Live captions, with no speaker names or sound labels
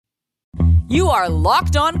You are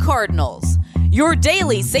Locked On Cardinals, your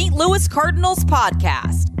daily St. Louis Cardinals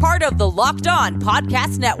podcast, part of the Locked On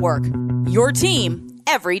Podcast Network, your team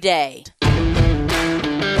every day.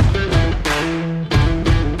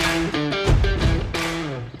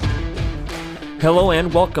 Hello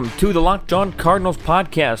and welcome to the Locked On Cardinals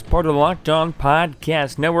podcast, part of the Locked On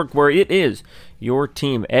Podcast Network, where it is your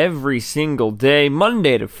team every single day,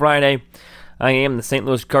 Monday to Friday. I am the St.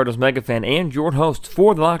 Louis Cardinals mega fan and your host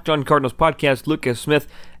for the Locked On Cardinals podcast, Lucas Smith.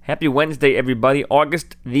 Happy Wednesday, everybody.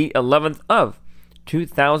 August the 11th of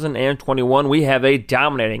 2021. We have a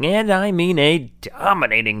dominating, and I mean a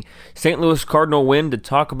dominating, St. Louis Cardinal win to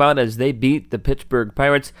talk about as they beat the Pittsburgh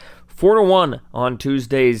Pirates 4-1 on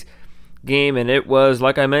Tuesday's game, and it was,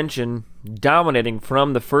 like I mentioned, dominating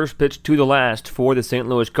from the first pitch to the last for the St.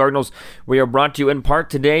 Louis Cardinals. We are brought to you in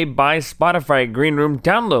part today by Spotify Green Room.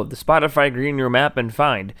 Download the Spotify Green Room app and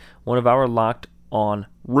find one of our Locked On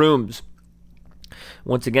rooms.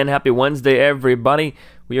 Once again, happy Wednesday, everybody.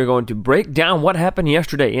 We are going to break down what happened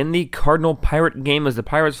yesterday in the Cardinal-Pirate game as the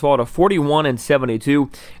Pirates fall to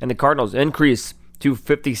 41-72, and the Cardinals increase to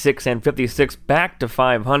 56-56, back to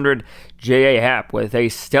 500. J.A. Happ with a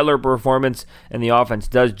stellar performance, and the offense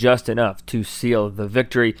does just enough to seal the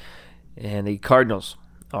victory. And the Cardinals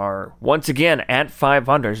are once again at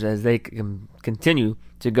 500 as they continue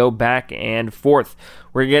to go back and forth.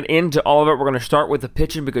 We're going to get into all of it. We're going to start with the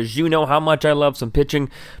pitching because you know how much I love some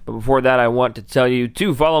pitching. But before that, I want to tell you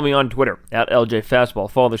to follow me on Twitter at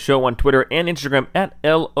LJFastball. Follow the show on Twitter and Instagram at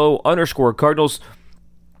LO_Cardinals.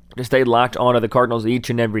 To stay locked onto the Cardinals each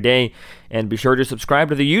and every day, and be sure to subscribe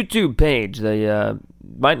to the YouTube page. They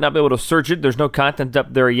might not be able to search it. There's no content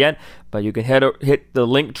up there yet, but you can hit the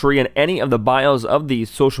link tree in any of the bios of the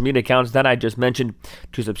social media accounts that I just mentioned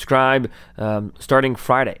to subscribe starting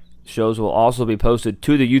Friday. Shows will also be posted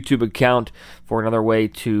to the YouTube account for another way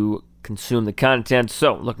to consume the content.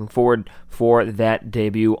 So looking forward for that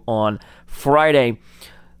debut on Friday.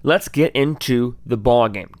 Let's get into the ball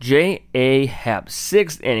game. J.A. Happ,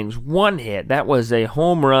 6 innings, 1 hit. That was a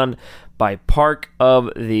home run by Park of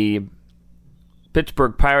the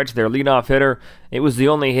Pittsburgh Pirates, their leadoff hitter. It was the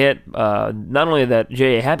only hit, not only that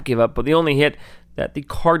J.A. Happ gave up, but the only hit that the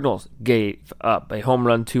Cardinals gave up, a home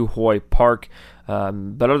run to Hoy Park.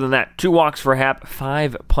 But other than that, 2 walks for Happ,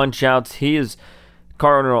 5 punch-outs. His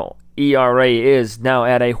Cardinal ERA is now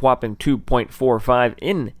at a whopping 2.45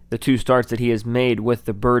 in the 2 starts that he has made with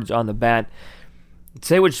the Birds on the bat.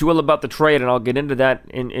 Say what you will about the trade, and I'll get into that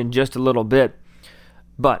in just a little bit.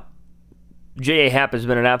 But J.A. Happ has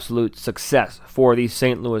been an absolute success for the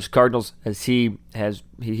St. Louis Cardinals as he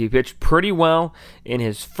pitched pretty well in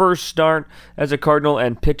his first start as a Cardinal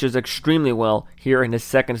and pitches extremely well here in his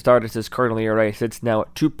second start as his Cardinal ERA sits now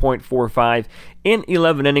at 2.45 in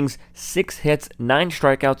 11 innings, 6 hits, 9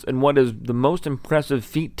 strikeouts, and what is the most impressive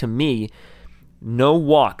feat to me, no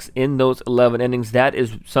walks in those 11 innings. That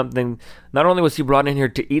is something, not only was he brought in here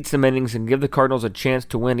to eat some innings and give the Cardinals a chance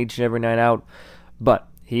to win each and every night out, but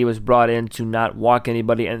he was brought in to not walk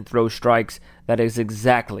anybody and throw strikes. That is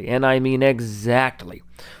exactly, and I mean exactly,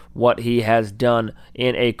 what he has done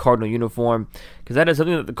in a Cardinal uniform. Because that is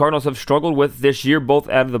something that the Cardinals have struggled with this year, both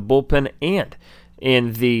out of the bullpen and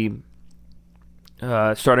in the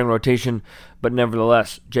starting rotation. But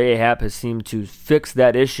nevertheless, J.A. Happ has seemed to fix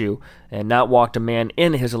that issue and not walked a man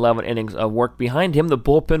in his 11 innings of work. Behind him, the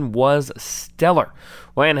bullpen was stellar.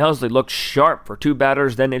 Ryan Helsley looked sharp for 2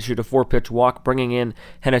 batters, then issued a 4-pitch walk, bringing in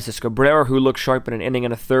Genesis Cabrera, who looked sharp in an inning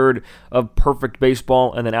and a third of perfect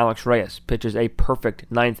baseball, and then Alex Reyes pitches a perfect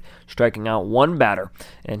 9th, striking out 1 batter,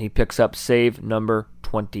 and he picks up save number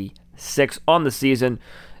 26 on the season,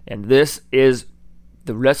 and this is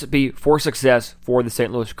the recipe for success for the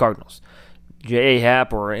St. Louis Cardinals. J.A.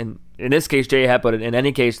 Happ, or in this case J.A. Happ, but in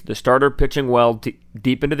any case, the starter pitching well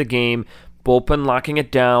deep into the game, bullpen locking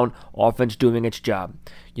it down, offense doing its job.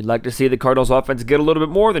 You'd like to see the Cardinals offense get a little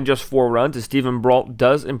bit more than just 4 runs, as Steven Brault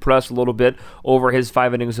does impress a little bit over his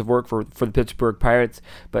 5 innings of work for the Pittsburgh Pirates,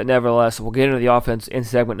 but nevertheless, we'll get into the offense in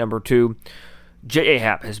segment number 2. J.A.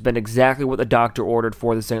 Happ has been exactly what the doctor ordered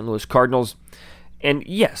for the St. Louis Cardinals, and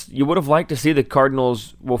yes, you would have liked to see the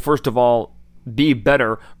Cardinals, well, first of all, be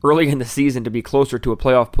better early in the season to be closer to a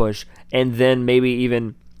playoff push, and then maybe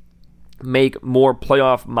even make more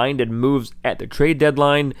playoff-minded moves at the trade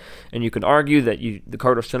deadline. And you can argue that the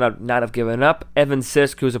Cardinals should not have given up Evan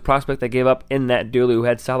Sisk, who was a prospect they gave up in that deal, who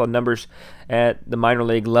had solid numbers at the minor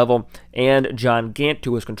league level, and John Gant,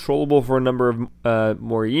 who was controllable for a number of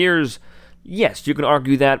more years. Yes, you can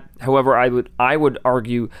argue that. However, I would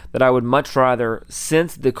argue that I would much rather,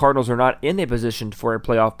 since the Cardinals are not in a position for a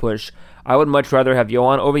playoff push, I would much rather have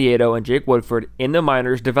Johan Oviedo and Jake Woodford in the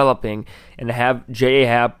minors developing and have J.A.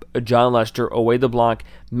 Happ, John Lester, Owe LeBlanc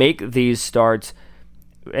make these starts,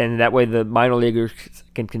 and that way the minor leaguers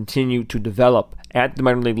can continue to develop at the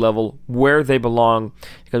minor league level where they belong.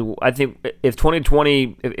 Because I think if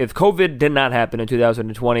COVID did not happen in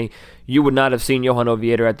 2020, you would not have seen Johan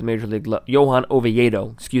Oviedo at the major league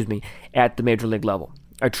at the major league level.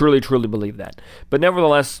 I truly believe that. But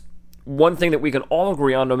nevertheless, one thing that we can all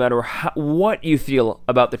agree on, no matter what you feel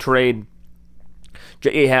about the trade,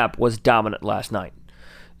 J.A. Happ was dominant last night.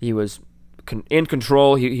 He was in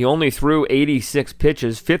control. He only threw 86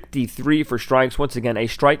 pitches, 53 for strikes. Once again, a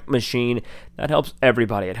strike machine. That helps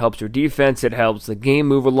everybody. It helps your defense. It helps the game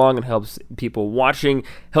move along. It helps people watching.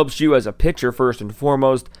 Helps you as a pitcher first and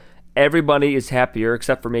foremost. Everybody is happier,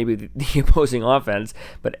 except for maybe the opposing offense,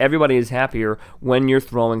 but everybody is happier when you're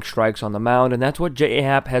throwing strikes on the mound, and that's what J.A.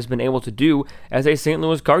 Happ has been able to do as a St.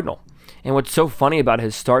 Louis Cardinal. And what's so funny about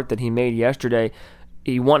his start that he made yesterday,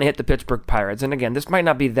 he hit the Pittsburgh Pirates. And again, this might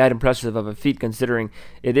not be that impressive of a feat considering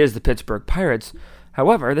it is the Pittsburgh Pirates.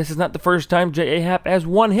 However, this is not the first time J.A. Happ has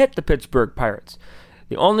hit the Pittsburgh Pirates.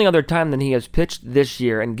 The only other time that he has pitched this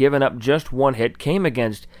year and given up just one hit came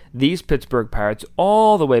against these Pittsburgh Pirates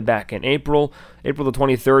all the way back in April the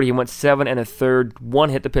 23rd. He went 7 1/3, one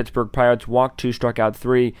hit the Pittsburgh Pirates, walked 2, struck out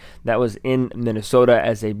 3. That was in Minnesota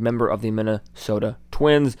as a member of the Minnesota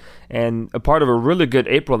Twins, and a part of a really good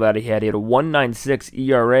April that he had. He had a 1.96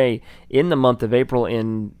 ERA in the month of April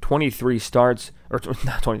in 23 starts, or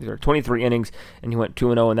not 23 innings, and he went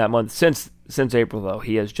 2-0 in that month. Since April, though,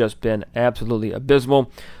 he has just been absolutely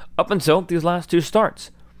abysmal up until these last 2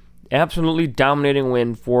 starts. Absolutely dominating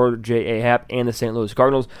win for J.A. Happ and the St. Louis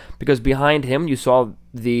Cardinals, because behind him you saw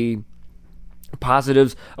the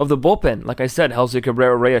positives of the bullpen. Like I said, Helsley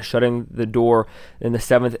Cabrera-Reyes shutting the door in the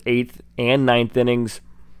 7th, 8th, and 9th innings.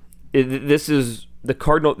 This is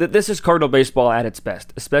Cardinal baseball at its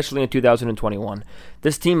best, especially in 2021.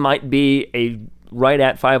 This team might be a right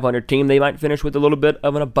at 500 team. They might finish with a little bit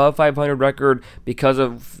of an above 500 record because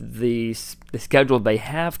of the schedule they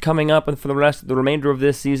have coming up and for the remainder of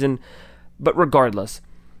this season. But regardless,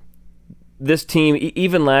 this team,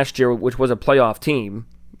 even last year, which was a playoff team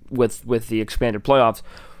with the expanded playoffs,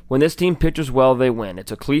 when this team pitches well, they win.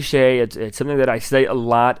 It's a cliche. It's something that I say a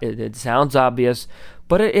lot. It sounds obvious,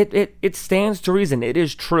 but it stands to reason. It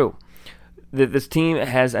is true that this team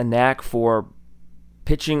has a knack for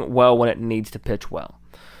pitching well when it needs to pitch well.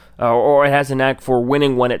 Or it has a knack for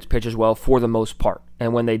winning when it pitches well for the most part.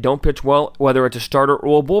 And when they don't pitch well, whether it's a starter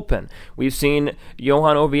or a bullpen. We've seen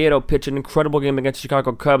Johan Oviedo pitch an incredible game against the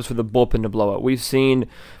Chicago Cubs for the bullpen to blow it. We've seen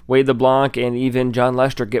Wade LeBlanc and even John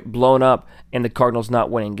Lester get blown up and the Cardinals not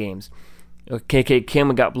winning games. KK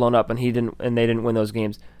Kim got blown up and they didn't win those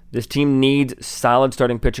games. This team needs solid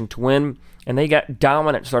starting pitching to win, and they got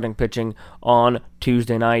dominant starting pitching on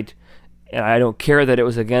Tuesday night. And I don't care that it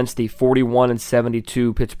was against the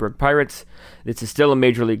 41-72 Pittsburgh Pirates. This is still a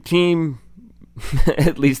major league team.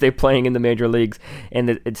 At least they're playing in the major leagues, and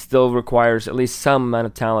it still requires at least some amount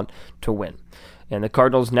of talent to win. And the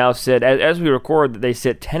Cardinals now sit, as we record, they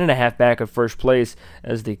sit 10.5 back of first place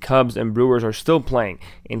as the Cubs and Brewers are still playing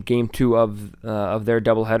in Game 2 of their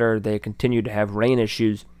doubleheader. They continue to have rain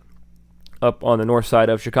issues up on the north side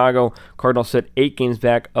of Chicago. Cardinals sit 8 games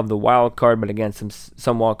back of the wild card, but again,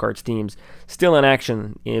 some wild card teams still in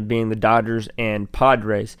action, being the Dodgers and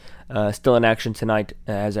Padres, still in action tonight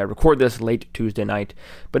as I record this late Tuesday night.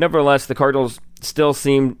 But nevertheless, the Cardinals still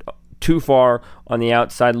seem too far on the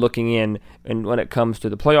outside looking in, and when it comes to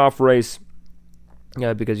the playoff race,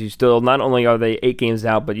 because you still, not only are they 8 games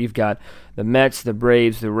out, but you've got the Mets, the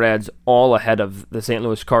Braves, the Reds, all ahead of the St.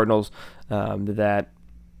 Louis Cardinals that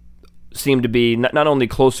seem to be not only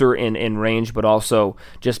closer in range, but also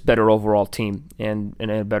just better overall team and in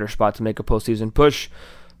a better spot to make a postseason push.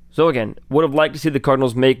 So again, would have liked to see the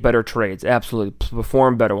Cardinals make better trades, absolutely,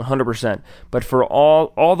 perform better, 100%. But for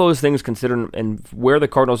all those things considered and where the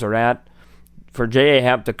Cardinals are at, for J.A.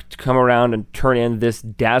 Happ to come around and turn in this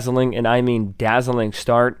dazzling, and I mean dazzling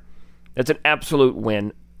start, that's an absolute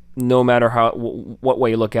win, no matter what way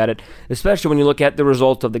you look at it, especially when you look at the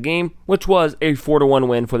result of the game, which was a 4-1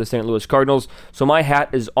 win for the St. Louis Cardinals. So my hat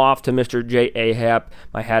is off to Mr. J.A. Happ.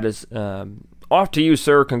 My hat is off to you,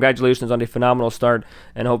 sir. Congratulations on a phenomenal start,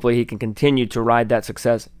 and hopefully he can continue to ride that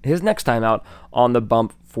success his next time out on the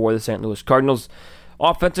bump for the St. Louis Cardinals.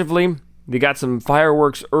 Offensively, they got some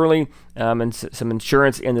fireworks early and some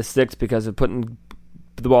insurance in the 6th because of putting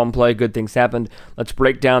the ball in play. Good things happened. Let's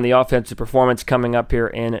break down the offensive performance coming up here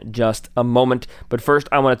in just a moment. But first,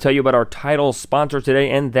 I want to tell you about our title sponsor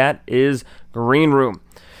today, and that is Green Room.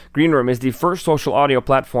 Green Room is the first social audio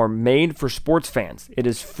platform made for sports fans. It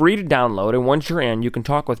is free to download, and once you're in, you can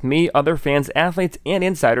talk with me, other fans, athletes, and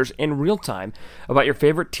insiders in real time about your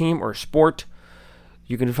favorite team or sport.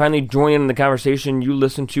 You can finally join in the conversation you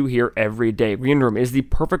listen to here every day. Green Room is the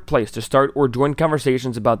perfect place to start or join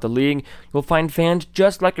conversations about the league. You'll find fans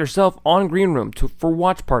just like yourself on Green Room for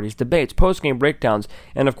watch parties, debates, post-game breakdowns,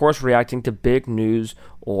 and of course reacting to big news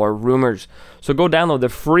or rumors. So go download the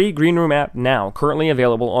free Green Room app now, currently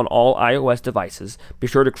available on all iOS devices. Be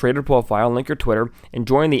sure to create a profile, link your Twitter, and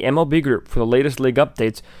join the MLB group for the latest league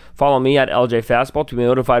updates. Follow me at LJ Fastball to be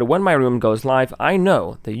notified when my room goes live. I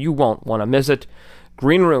know that you won't want to miss it.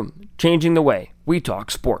 Green Room, changing the way we talk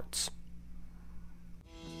sports.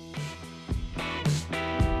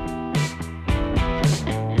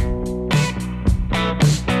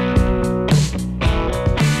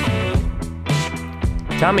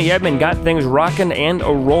 Tommy Edman got things rocking and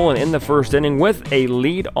a-rolling in the first inning with a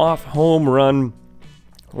lead-off home run,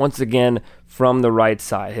 once again from the right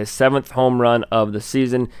side. His 7th home run of the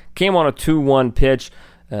season came on a 2-1 pitch,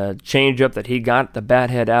 changeup that he got the bat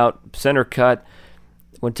head out, center cut.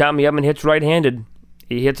 When Tommy Edman hits right-handed,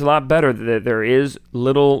 he hits a lot better. There is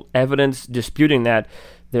little evidence disputing that.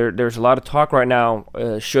 There's a lot of talk right now,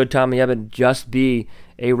 should Tommy Edman just be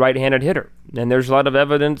a right-handed hitter? And there's a lot of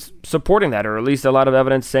evidence supporting that, or at least a lot of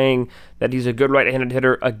evidence saying that he's a good right-handed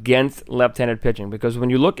hitter against left-handed pitching. Because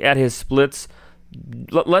when you look at his splits,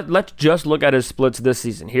 let's just look at his splits this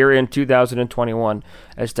season, here in 2021,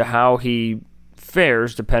 as to how he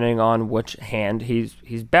fares depending on which hand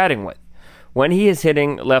he's batting with. When he is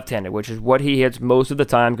hitting left-handed, which is what he hits most of the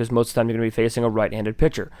time, because most of the time you're going to be facing a right-handed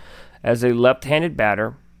pitcher. As a left-handed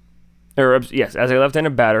batter,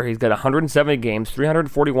 he's got 170 games,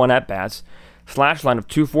 341 at-bats, slash line of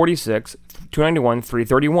 246, 291,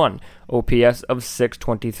 331, OPS of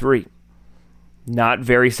 623. Not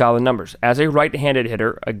very solid numbers. As a right-handed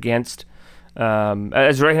hitter against,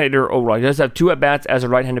 as a right-handed hitter overall, he does have 2 at-bats as a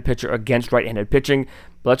right-handed pitcher against right-handed pitching.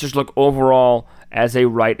 But let's just look overall as a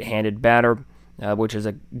right-handed batter, which is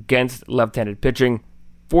against left-handed pitching.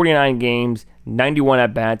 49 games, 91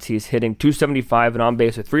 at-bats. He's hitting 275 and on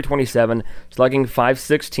base with 327, slugging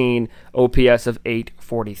 516, OPS of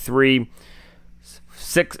 843.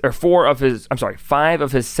 5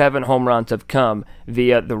 of his 7 home runs have come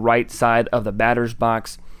via the right side of the batter's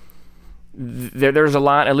box. There's a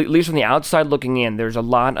lot, at least from the outside looking in, there's a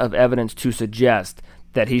lot of evidence to suggest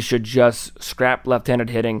that he should just scrap left-handed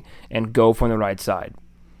hitting and go from the right side.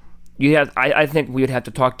 I think we would have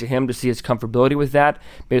to talk to him to see his comfortability with that.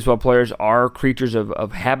 Baseball players are creatures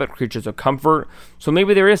of habit, creatures of comfort. So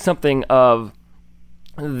maybe there is something to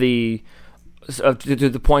the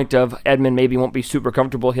point of Edman maybe won't be super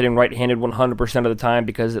comfortable hitting right-handed 100% of the time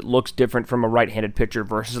because it looks different from a right-handed pitcher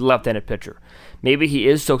versus a left-handed pitcher. Maybe he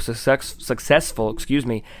is so successful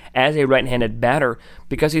as a right-handed batter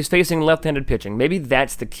because he's facing left-handed pitching. Maybe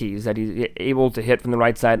that's the key, is that he's able to hit from the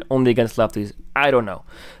right side only against lefties. I don't know.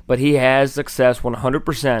 But he has success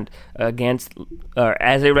 100%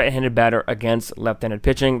 as a right-handed batter against left-handed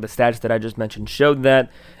pitching. The stats that I just mentioned showed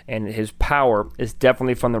that, and his power is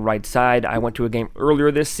definitely from the right side. I went to a game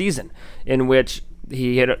earlier this season in which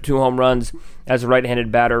he hit 2 home runs as a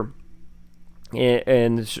right-handed batter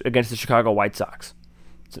against the Chicago White Sox.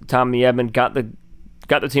 So Tommy Edman got the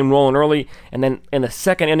team rolling early, and then in the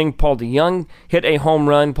second inning, Paul DeJong hit a home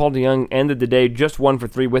run. Paul DeJong ended the day just 1 for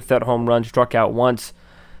 3 with that home run, struck out once.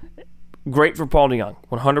 Great for Paul DeJong,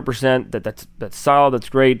 100%. That's solid. That's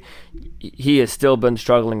great. He has still been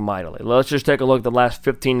struggling mightily. Let's just take a look at the last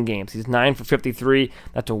 15 games. He's 9 for 53.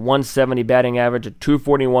 That's a 170 batting average, a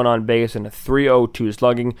 241 on base, and a 302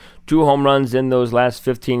 slugging. 2 home runs in those last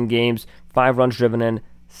 15 games. 5 runs driven in,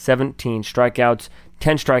 17 strikeouts,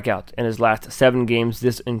 10 strikeouts in his last 7 games.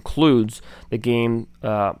 This includes the game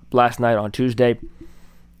last night on Tuesday.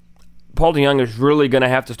 Paul DeJong is really going to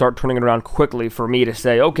have to start turning it around quickly for me to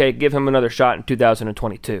say, okay, give him another shot in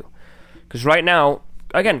 2022. Because right now,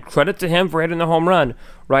 again, credit to him for hitting the home run.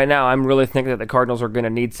 Right now, I'm really thinking that the Cardinals are going to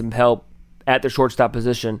need some help at the shortstop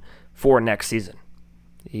position for next season.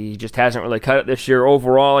 He just hasn't really cut it this year.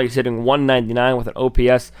 Overall, he's hitting 199 with an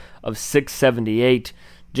OPS of 678.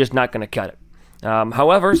 Just not going to cut it.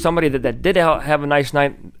 However, somebody that did have a nice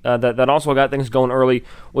night, that also got things going early,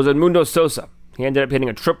 was Edmundo Sosa. He ended up hitting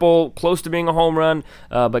a triple, close to being a home run,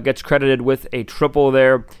 but gets credited with a triple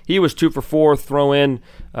there. He was 2 for 4, throw in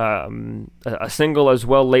a single as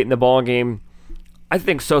well late in the ball game. I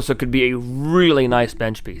think Sosa could be a really nice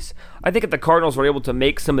bench piece. I think if the Cardinals were able to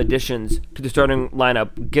make some additions to the starting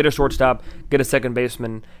lineup, get a shortstop, get a second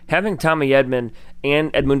baseman, having Tommy Edman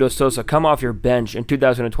and Edmundo Sosa come off your bench in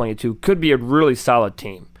 2022 could be a really solid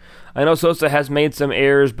team. I know Sosa has made some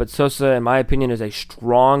errors, but Sosa, in my opinion, is a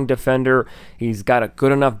strong defender. He's got a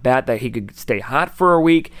good enough bat that he could stay hot for a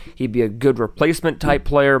week. He'd be a good replacement type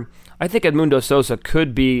player. I think Edmundo Sosa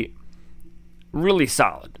could be really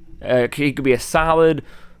solid. He could be a solid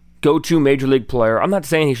go-to major league player. I'm not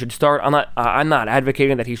saying he should start. I'm not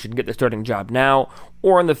advocating that he should get the starting job now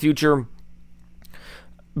or in the future.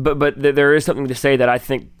 But there is something to say that I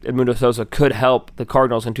think Edmundo Sosa could help the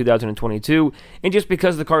Cardinals in 2022. And just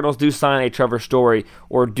because the Cardinals do sign a Trevor Story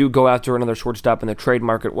or do go after another shortstop in the trade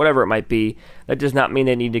market, whatever it might be, that does not mean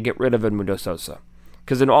they need to get rid of Edmundo Sosa.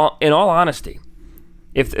 Because in all honesty,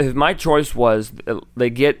 if my choice was they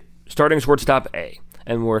get starting shortstop A,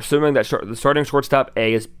 and we're assuming that the starting shortstop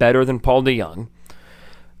A is better than Paul DeJong,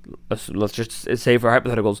 let's just say for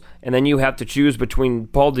hypotheticals, and then you have to choose between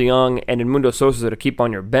Paul DeJong and Edmundo Sosa to keep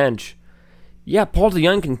on your bench. Yeah, Paul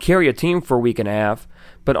DeJong can carry a team for a week and a half,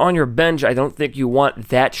 but on your bench, I don't think you want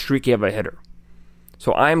that streaky of a hitter.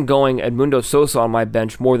 So I'm going Edmundo Sosa on my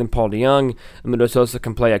bench more than Paul DeJong. Edmundo Sosa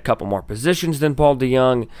can play a couple more positions than Paul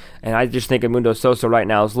DeJong, and I just think Edmundo Sosa right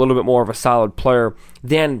now is a little bit more of a solid player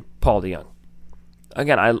than Paul DeJong.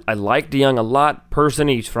 Again, I like DeJong a lot.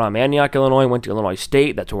 Personally, he's from Antioch, Illinois, went to Illinois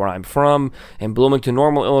State. That's where I'm from. And Bloomington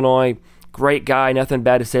Normal, Illinois. Great guy. Nothing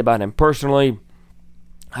bad to say about him personally.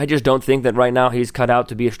 I just don't think that right now he's cut out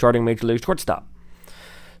to be a starting major league shortstop.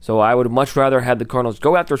 So I would much rather have the Cardinals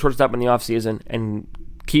go after a shortstop in the offseason and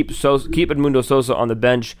keep Edmundo Sosa on the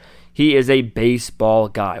bench. He is a baseball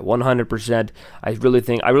guy, 100%. I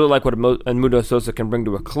really like what Edmundo Sosa can bring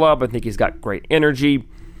to a club. I think he's got great energy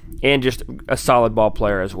and just a solid ball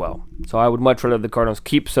player as well. So I would much rather the Cardinals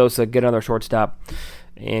keep Sosa, get another shortstop,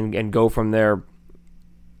 and go from there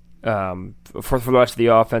for the rest of the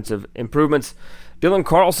offensive improvements. Dylan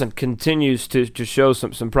Carlson continues to show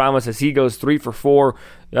some promise as he goes 3 for 4,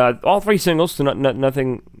 all 3 singles, so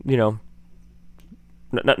nothing,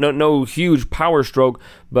 no huge power stroke,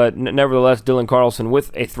 but nevertheless, Dylan Carlson with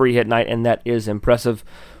a 3-hit night, and that is impressive.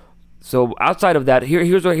 So outside of that,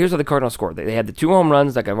 here's what the Cardinals scored. They had the 2 home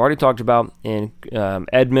runs, like I've already talked about, in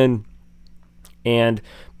Edman and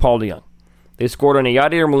Paul DeJong. They scored on a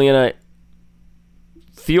Yadier Molina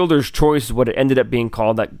fielder's choice is what it ended up being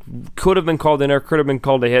called. That could have been called in there, could have been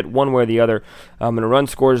called a hit, one way or the other. And a run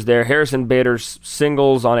scores there. Harrison Bader's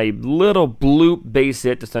singles on a little bloop base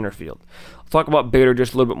hit to center field. I'll talk about Bader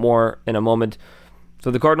just a little bit more in a moment. So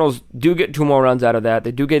the Cardinals do get 2 more runs out of that.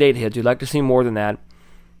 They do get 8 hits. You'd like to see more than that.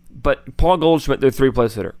 But Paul Goldschmidt, their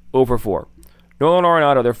 3rd-place hitter, 0 for 4. Nolan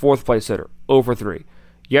Arenado, their 4th-place hitter, 0 for 3.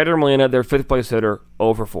 Yadier Molina, their 5th-place hitter,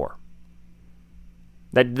 0 for 4.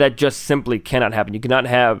 That just simply cannot happen. You cannot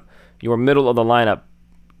have your middle of the lineup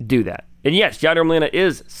do that. And yes, Yadier Molina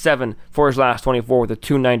is 7 for his last 24 with a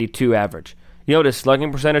 292 average. You know what his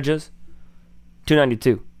slugging percentage is?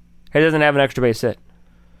 292. He doesn't have an extra base hit.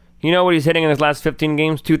 You know what he's hitting in his last 15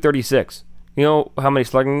 games? 236. You know what his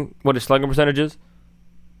slugging percentage is?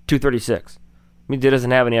 236. I mean, he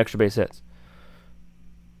doesn't have any extra base hits.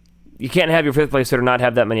 You can't have your 5th place hitter not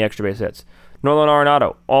have that many extra base hits. Nolan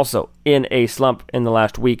Arenado, also in a slump in the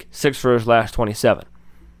last week, 6 for his last 27.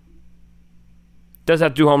 Does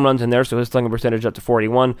have 2 home runs in there, so his slugging percentage up to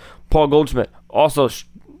 41. Paul Goldschmidt, also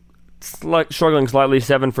struggling slightly,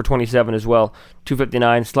 7 for 27 as well,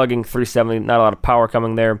 259, slugging 370, not a lot of power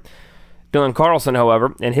coming there. Dylan Carlson,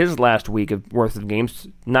 however, in his last week worth of games,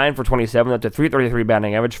 9 for 27, up to 333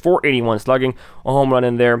 batting average, 481 slugging, a home run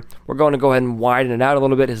in there. We're going to go ahead and widen it out a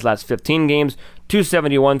little bit. His last 15 games,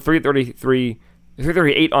 271,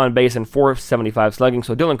 338 on base, and 475 slugging.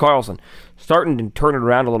 So Dylan Carlson starting to turn it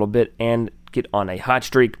around a little bit and get on a hot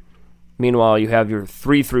streak. Meanwhile, you have your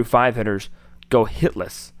 3 through 5 hitters go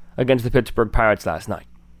hitless against the Pittsburgh Pirates last night.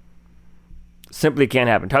 Simply can't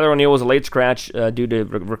happen. Tyler O'Neill was a late scratch due to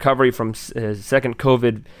recovery from his second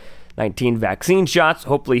COVID-19 vaccine shots.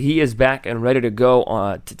 Hopefully he is back and ready to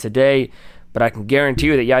go today. But I can guarantee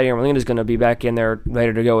you that Yadier Molina is going to be back in there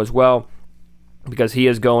ready to go as well, because he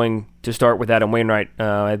is going to start with Adam Wainwright.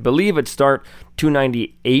 I believe it start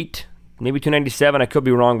 298, maybe 297. I could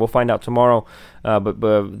be wrong. We'll find out tomorrow. But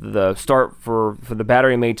the start for the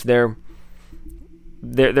battery mates there,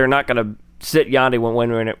 they're not going to sit Yandy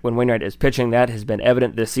when Wainwright is pitching. That has been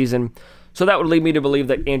evident this season. So that would lead me to believe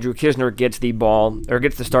that Andrew Knizner gets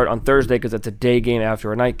the start on Thursday, because it's a day game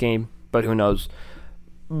after a night game, but who knows.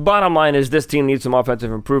 Bottom line is this team needs some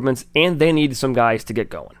offensive improvements, and they need some guys to get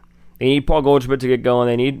going. They need Paul Goldschmidt to get going.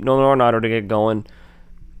 They need Nolan Arenado to get going.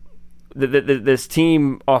 This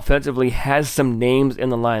team offensively has some names in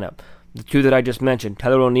the lineup. The 2 that I just mentioned,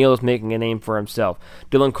 Tyler O'Neill is making a name for himself.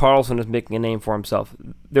 Dylan Carlson is making a name for himself.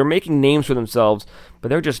 They're making names for themselves, but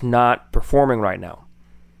they're just not performing right now.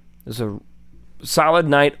 It was a solid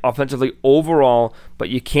night offensively overall, but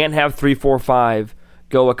you can't have 3-4-5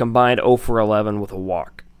 go a combined 0 for 11 with a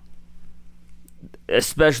walk.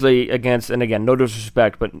 Especially against, and again, no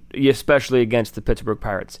disrespect, but especially against the Pittsburgh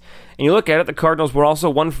Pirates. And you look at it, the Cardinals were also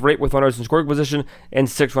 1 for 8 with runners in scoring position and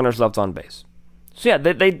 6 runners left on base. So yeah,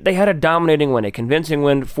 they had a dominating win, a convincing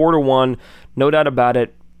win, 4-1, no doubt about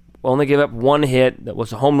it. Only gave up 1 hit. That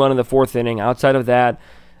was a home run in the 4th inning. Outside of that,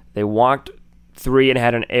 they walked 3 and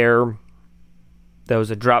had an error. There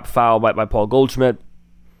was a drop foul by Paul Goldschmidt.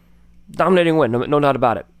 Dominating win, no doubt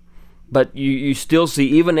about it. But you still see,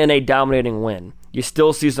 even in a dominating win, you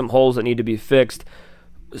still see some holes that need to be fixed.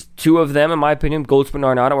 2 of them, in my opinion, Goldschmidt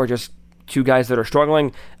and Arenado, are just 2 guys that are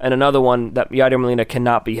struggling, and another one that Yadier Molina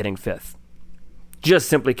cannot be hitting 5th. Just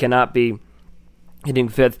simply cannot be hitting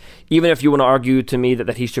 5th. Even if you want to argue to me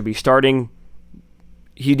that he should be starting,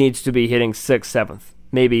 he needs to be hitting 6th, 7th,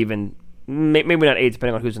 maybe not 8th,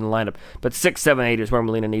 depending on who's in the lineup. But 6, 7, 8 is where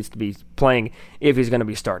Molina needs to be playing if he's going to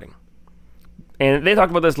be starting. And they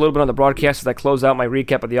talked about this a little bit on the broadcast as I close out my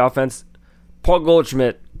recap of the offense. Paul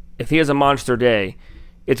Goldschmidt, if he has a monster day,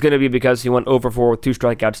 it's going to be because he went over 4 with 2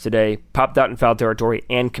 strikeouts today, popped out in foul territory,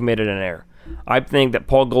 and committed an error. I think that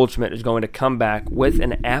Paul Goldschmidt is going to come back with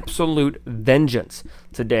an absolute vengeance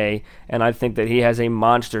today, and I think that he has a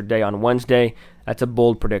monster day on Wednesday. That's a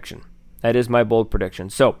bold prediction. That is my bold prediction.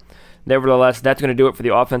 So, nevertheless, that's going to do it for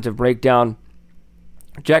the offensive breakdown.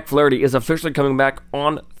 Jack Flaherty is officially coming back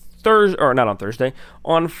on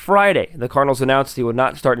Friday. The Cardinals announced he would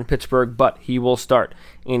not start in Pittsburgh, but he will start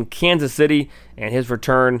in Kansas City, and his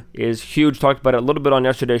return is huge. Talked about it a little bit on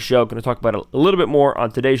yesterday's show. Going to talk about it a little bit more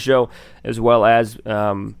on today's show, as well as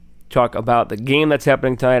talk about the game that's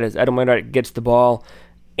happening tonight as Adam Wainwright gets the ball,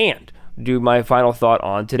 and do my final thought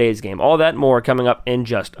on today's game. All that and more coming up in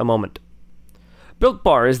just a moment. Built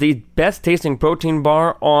Bar is the best tasting protein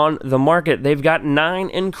bar on the market. They've got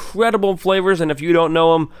 9 incredible flavors, and if you don't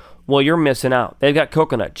know them, well, you're missing out. They've got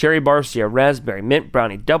coconut, cherry barcia, raspberry, mint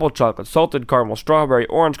brownie, double chocolate, salted caramel, strawberry,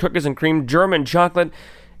 orange, cookies and cream, German chocolate,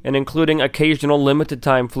 and including occasional limited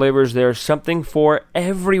time flavors. There's something for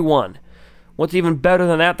everyone. What's even better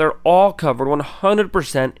than that, they're all covered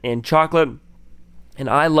 100% in chocolate. And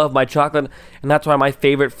I love my chocolate, and that's why my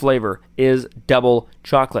favorite flavor is double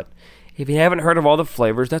chocolate. If you haven't heard of all the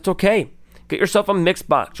flavors, that's okay. Get yourself a mixed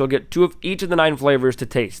box. You'll get 2 of each of the 9 flavors to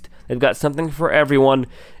taste. They've got something for everyone,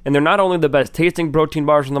 and they're not only the best tasting protein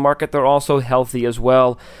bars on the market, they're also healthy as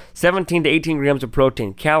well. 17 to 18 grams of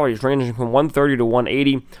protein, calories ranging from 130 to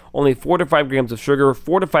 180, only 4 to 5 grams of sugar,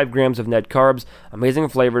 4 to 5 grams of net carbs, amazing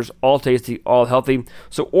flavors, all tasty, all healthy.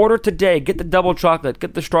 So order today. Get the double chocolate,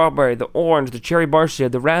 get the strawberry, the orange, the cherry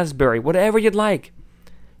barcia, the raspberry, whatever you'd like.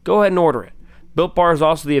 Go ahead and order it. Built Bar is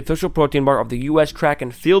also the official protein bar of the U.S. track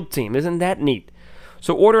and field team. Isn't that neat?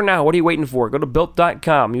 So order now. What are you waiting for? Go to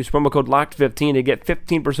Built.com. Use promo code LOCKED15 to get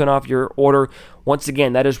 15% off your order. Once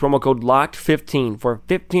again, that is promo code LOCKED15 for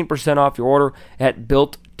 15% off your order at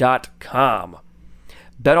Built.com.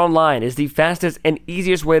 BetOnline is the fastest and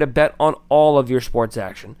easiest way to bet on all of your sports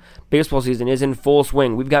action. Baseball season is in full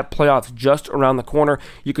swing. We've got playoffs just around the corner.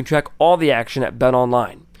 You can track all the action at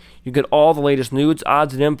BetOnline. You get all the latest news,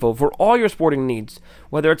 odds, and info for all your sporting needs,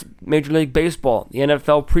 whether it's Major League Baseball, the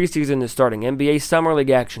NFL preseason is starting, NBA Summer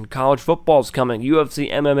League action, college football is coming,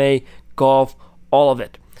 UFC, MMA, golf, all of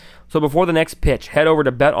it. So before the next pitch, head over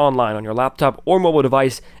to BetOnline on your laptop or mobile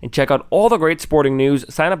device and check out all the great sporting news,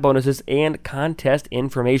 sign-up bonuses, and contest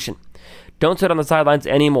information. Don't sit on the sidelines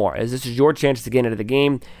anymore, as this is your chance to get into the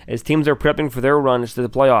game as teams are prepping for their runs to the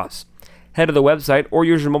playoffs. Head to the website or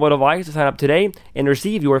use your mobile device to sign up today and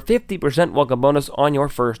receive your 50% welcome bonus on your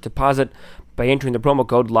first deposit by entering the promo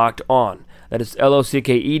code LOCKEDON. That is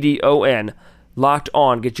LOCKEDON. Locked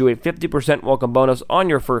On gets you a 50% welcome bonus on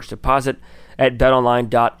your first deposit at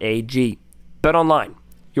betonline.ag. BetOnline,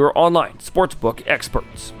 your online sportsbook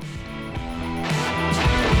experts.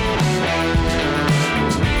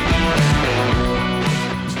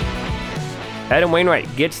 Adam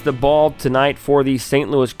Wainwright gets the ball tonight for the St.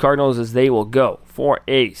 Louis Cardinals as they will go for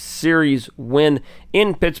a series win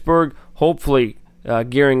in Pittsburgh, hopefully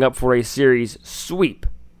gearing up for a series sweep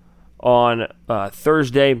on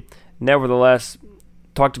Thursday. Nevertheless,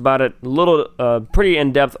 talked about it a little pretty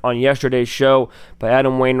in-depth on yesterday's show, but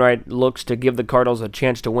Adam Wainwright looks to give the Cardinals a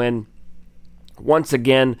chance to win once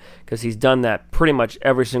again because he's done that pretty much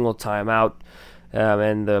every single time out.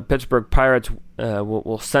 And the Pittsburgh Pirates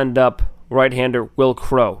will send up right-hander Will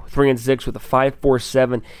Crowe, 3-6 with a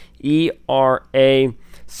 5.47 ERA,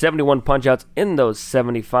 71 punch-outs in those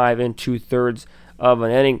 75 2/3 of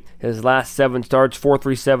an inning. His last 7 starts,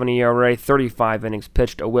 4.37 ERA, 35 innings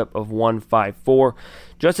pitched, a whip of 1.54.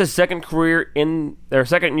 Just his second year in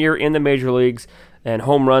the major leagues, and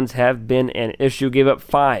home runs have been an issue. Gave up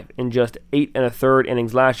 5 in just 8 1/3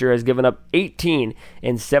 innings last year. Has given up 18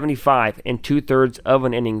 in 75 2/3 of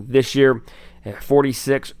an inning this year.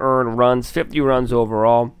 46 earned runs, 50 runs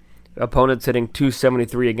overall. Opponents hitting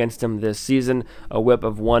 .273 against him this season, a whip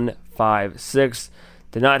of 1.56.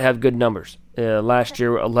 Did not have good numbers. Last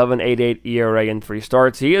year, 11.88 ERA in 3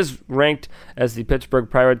 starts. He is ranked as the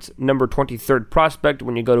Pittsburgh Pirates' number 23rd prospect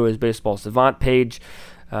when you go to his Baseball Savant page.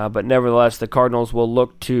 But nevertheless, the Cardinals will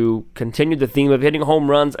look to continue the theme of hitting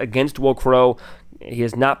home runs against Wil Crowe. He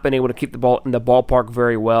has not been able to keep the ball in the ballpark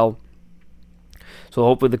very well. So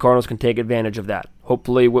hopefully the Cardinals can take advantage of that.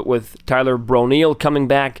 Hopefully with Tyler O'Neill coming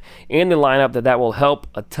back in the lineup, that will help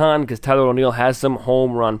a ton because Tyler O'Neill has some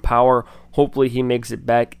home run power. Hopefully he makes it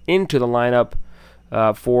back into the lineup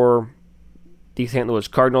for the St. Louis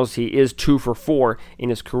Cardinals. He is 2 for 4 in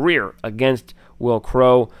his career against Wil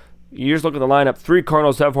Crowe. You just look at the lineup. 3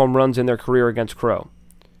 Cardinals have home runs in their career against Crowe.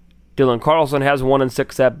 Dylan Carlson has 1 in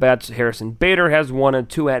 6 at-bats. Harrison Bader has 1 in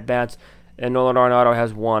 2 at-bats. And Nolan Arenado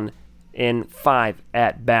has 1 in 5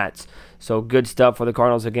 at-bats. So good stuff for the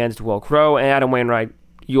Cardinals against Wil Crowe. And Adam Wainwright,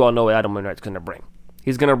 you all know what Adam Wainwright's going to bring.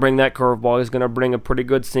 He's going to bring that curveball. He's going to bring a pretty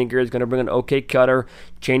good sinker. He's going to bring an okay cutter,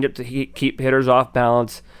 change it to keep hitters off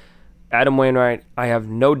balance. Adam Wainwright, I have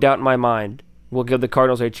no doubt in my mind, will give the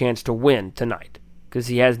Cardinals a chance to win tonight, because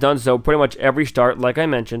he has done so pretty much every start, like I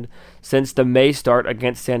mentioned, since the May start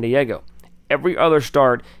against San Diego. Every other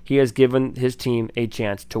start, he has given his team a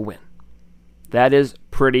chance to win. That is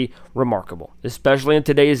pretty remarkable, especially in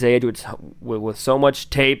today's age with so much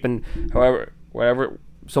tape and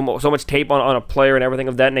so much tape on a player and everything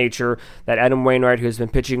of that nature, that Adam Wainwright, who has been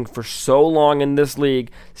pitching for so long in this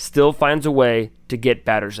league, still finds a way to get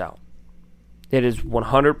batters out. It is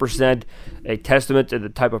 100% a testament to the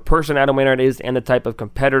type of person Adam Wainwright is and the type of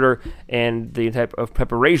competitor and the type of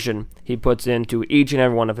preparation he puts into each and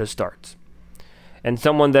every one of his starts. And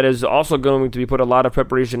someone that is also going to be put a lot of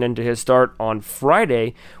preparation into his start on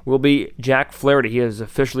Friday will be Jack Flaherty. He has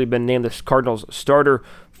officially been named the Cardinals starter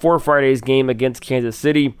for Friday's game against Kansas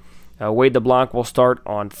City. Wade LeBlanc will start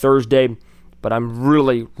on Thursday, but I'm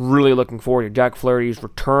really, really looking forward to Jack Flaherty's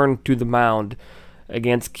return to the mound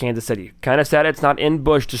against Kansas City. Kind of sad it's not in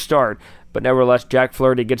Busch to start, but nevertheless, Jack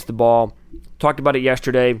Flaherty gets the ball. Talked about it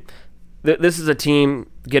yesterday. This is a team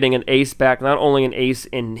getting an ace back, not only an ace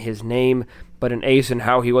in his name, but an ace in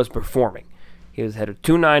how he was performing. He had a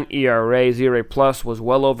 2.9 ERA, ERA plus was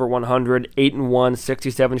well over 100, 8-1,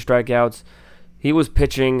 67 strikeouts. He was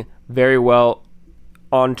pitching very well,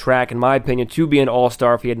 on track, in my opinion, to be an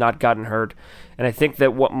all-star if he had not gotten hurt. And I think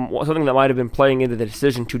that something that might have been playing into the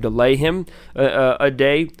decision to delay him a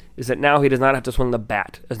day is that now he does not have to swing the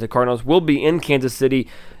bat, as the Cardinals will be in Kansas City,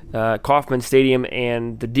 Kauffman Stadium,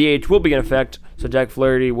 and the DH will be in effect, so Jack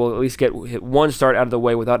Flaherty will at least get one start out of the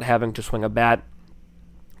way without having to swing a bat.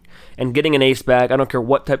 And getting an ace back, I don't care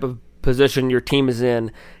what type of position your team is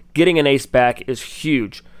in, getting an ace back is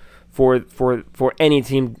huge for any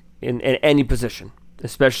team in any position,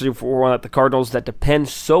 especially for one like the Cardinals that depend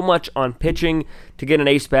so much on pitching. To get an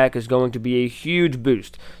ace back is going to be a huge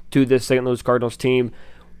boost to this St. Louis Cardinals team.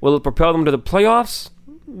 Will it propel them to the playoffs?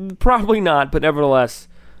 Probably not, but nevertheless,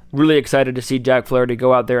 really excited to see Jack Flaherty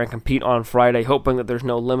go out there and compete on Friday, hoping that there's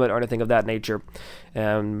no limit or anything of that nature.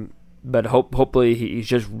 But hopefully he's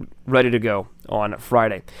just ready to go on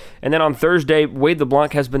Friday. And then on Thursday, Wade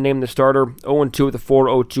LeBlanc has been named the starter, 0-2 with a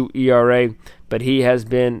 4.02 ERA, but he has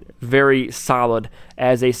been very solid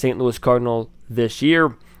as a St. Louis Cardinal this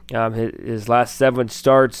year. His last 7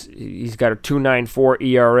 starts, he's got a 2.94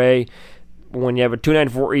 ERA. When you have a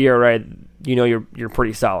 2.94 ERA, you know you're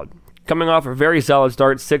pretty solid. Coming off a very solid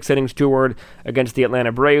start, 6 innings, 2 earned against the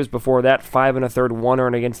Atlanta Braves. Before that, 5 1/3, 1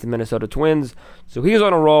 earned against the Minnesota Twins. So he's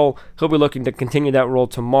on a roll. He'll be looking to continue that roll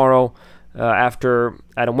tomorrow after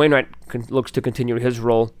Adam Wainwright looks to continue his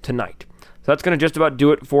role tonight. So that's going to just about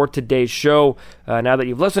do it for today's show. Now that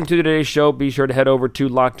you've listened to today's show, be sure to head over to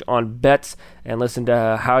Locked On Bets and listen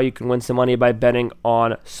to how you can win some money by betting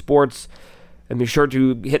on sports. And be sure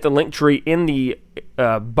to hit the link tree in the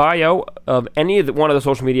bio of one of the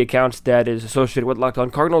social media accounts that is associated with Locked On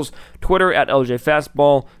Cardinals. Twitter at LJ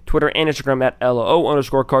Fastball, Twitter and Instagram at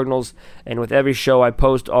LO_Cardinals. And with every show I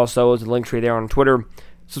post also is a link tree there on Twitter.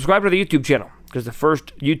 Subscribe to the YouTube channel, because the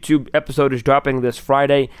first YouTube episode is dropping this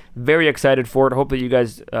Friday. Very excited for it. Hope that you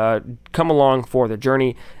guys come along for the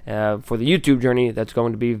journey, for the YouTube journey. That's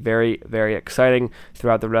going to be very, very exciting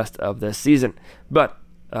throughout the rest of this season. But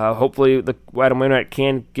Hopefully the Adam Wainwright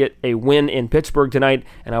can get a win in Pittsburgh tonight,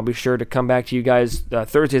 and I'll be sure to come back to you guys.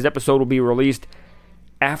 Thursday's episode will be released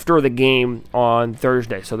after the game on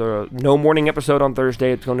Thursday. So there are no morning episode on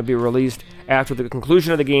Thursday. It's going to be released after the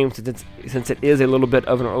conclusion of the game since it is a little bit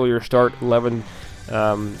of an earlier start, 11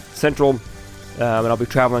 Central, and I'll be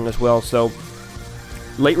traveling as well. So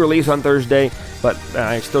late release on Thursday, but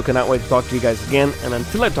I still cannot wait to talk to you guys again. And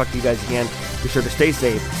until I talk to you guys again, be sure to stay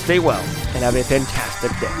safe, stay well, and have a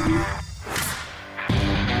fantastic day.